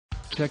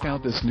Check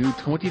out this new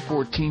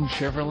 2014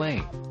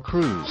 Chevrolet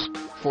Cruze.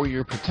 For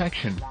your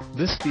protection,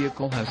 this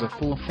vehicle has a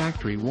full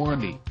factory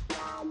warranty.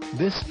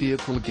 This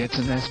vehicle gets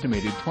an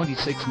estimated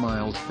 26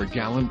 miles per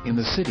gallon in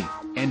the city,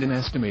 and an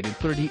estimated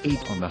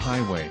 38 on the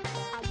highway.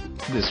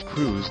 This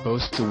Cruze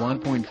boasts a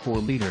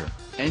 1.4-liter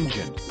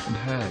engine, and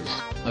has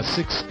a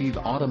 6-speed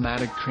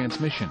automatic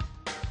transmission.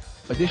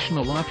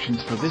 Additional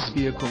options for this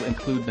vehicle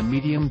include the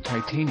medium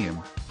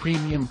titanium,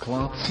 premium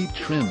cloth seat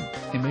trim,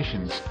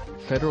 emissions,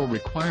 federal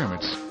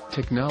requirements,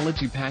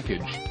 technology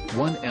package,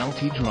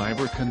 1LT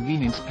driver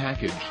convenience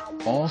package,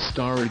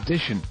 all-star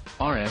edition,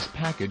 RS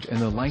package and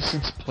the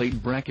license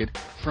plate bracket,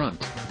 front.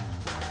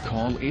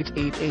 Call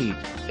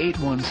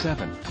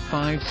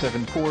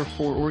 888-817-5744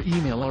 or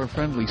email our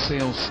friendly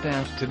sales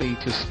staff today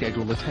to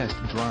schedule a test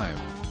drive.